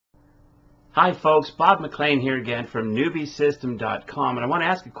Hi folks, Bob McLean here again from newbiesystem.com, and I want to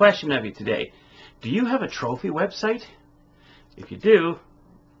ask a question of you today. Do you have a trophy website? If you do,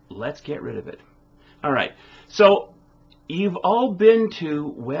 let's get rid of it. Alright, so you've all been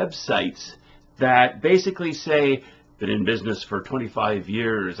to websites that basically say, been in business for 25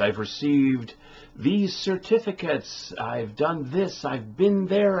 years, I've received these certificates, I've done this, I've been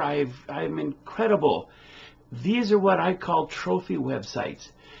there, I'm incredible. These are what I call trophy websites.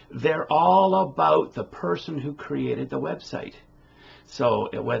 They're all about the person who created the website. So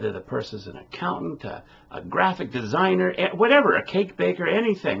whether the person's an accountant, a graphic designer, whatever, a cake baker,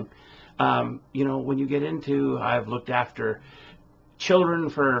 anything, you know, when you get into, I've looked after children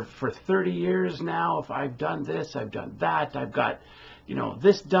for 30 years now, if I've done this, I've done that, I've got, you know,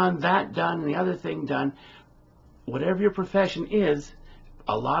 this done, that done, and the other thing done. Whatever your profession is,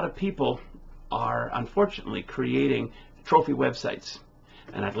 a lot of people are unfortunately creating trophy websites.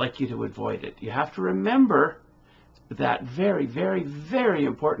 And I'd like you to avoid it. You have to remember that very, very, very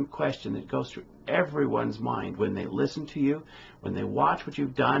important question that goes through everyone's mind when they listen to you, when they watch what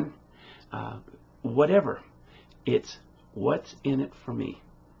you've done, whatever. It's what's in it for me.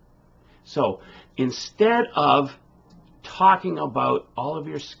 So instead of talking about all of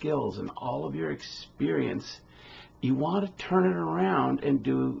your skills and all of your experience, you want to turn it around and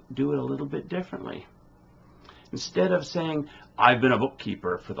do it a little bit differently. Instead of saying, I've been a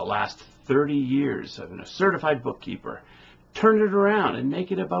bookkeeper for the last 30 years, I've been a certified bookkeeper, turn it around and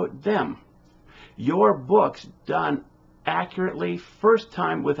make it about them. Your book's done accurately, first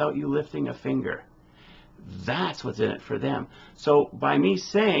time without you lifting a finger. That's what's in it for them. So by me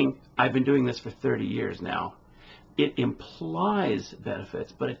saying, I've been doing this for 30 years now, it implies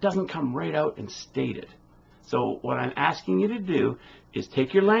benefits, but it doesn't come right out and state it. So what I'm asking you to do is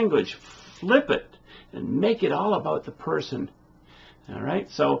take your language, flip it, and make it all about the person. All right,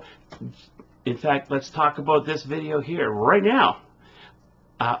 so in fact, let's talk about this video here right now.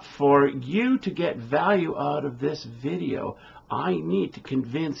 For you to get value out of this video, I need to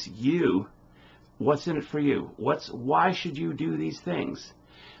convince you what's in it for you. Why should you do these things?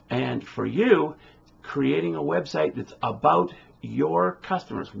 And for you, creating a website that's about your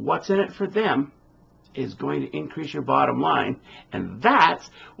customers, what's in it for them, is going to increase your bottom line, and that's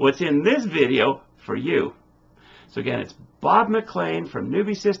what's in this video for you. So again, it's Bob McLean from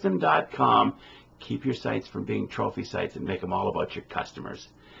newbiesystem.com. Keep your sites from being trophy sites and make them all about your customers.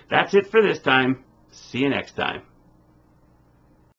 That's it for this time. See you next time.